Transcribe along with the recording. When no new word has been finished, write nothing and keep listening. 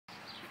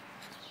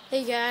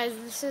Hey guys,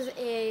 this is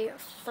a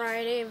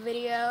Friday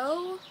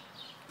video.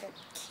 Got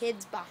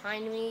kids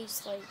behind me,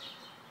 just like,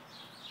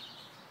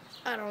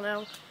 I don't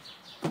know.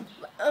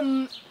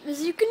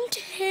 As you can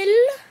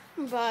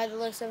tell by the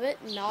looks of it,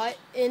 not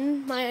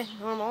in my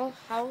normal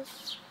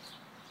house.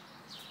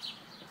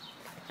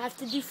 Have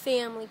to do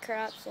family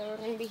crap, so we're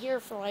gonna be here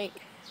for like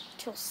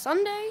till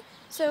Sunday.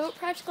 So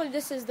practically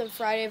this is the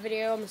Friday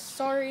video. I'm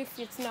sorry if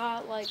it's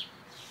not like,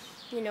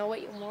 you know,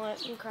 what you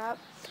want and crap.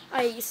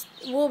 I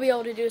will be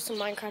able to do some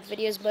Minecraft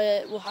videos,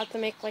 but we'll have to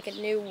make like a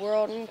new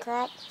world and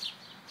crap.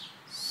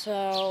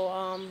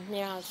 So,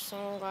 yeah,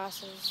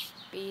 sunglasses,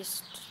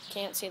 beast,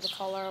 can't see the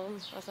color of them,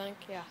 I think,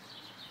 yeah.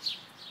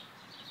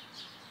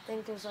 I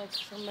think there's like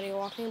somebody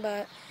walking,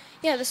 but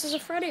yeah, this is a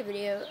Friday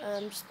video.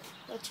 Just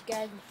let you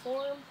guys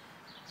inform.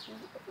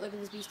 Look at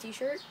this beast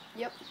t-shirt.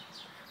 Yep.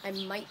 I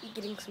might be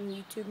getting some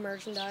YouTube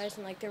merchandise,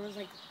 and like there was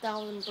like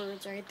 1,000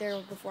 birds right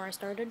there before I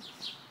started.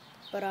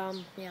 But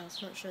yeah,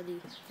 let's not show the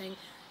thing.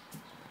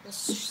 Let's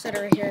set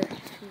her right here.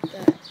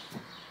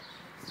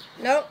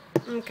 Nope.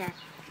 Okay.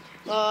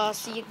 Well, I'll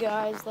see you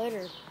guys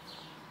later.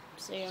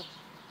 See ya.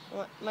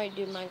 Might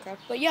do Minecraft,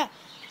 but yeah.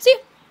 See ya.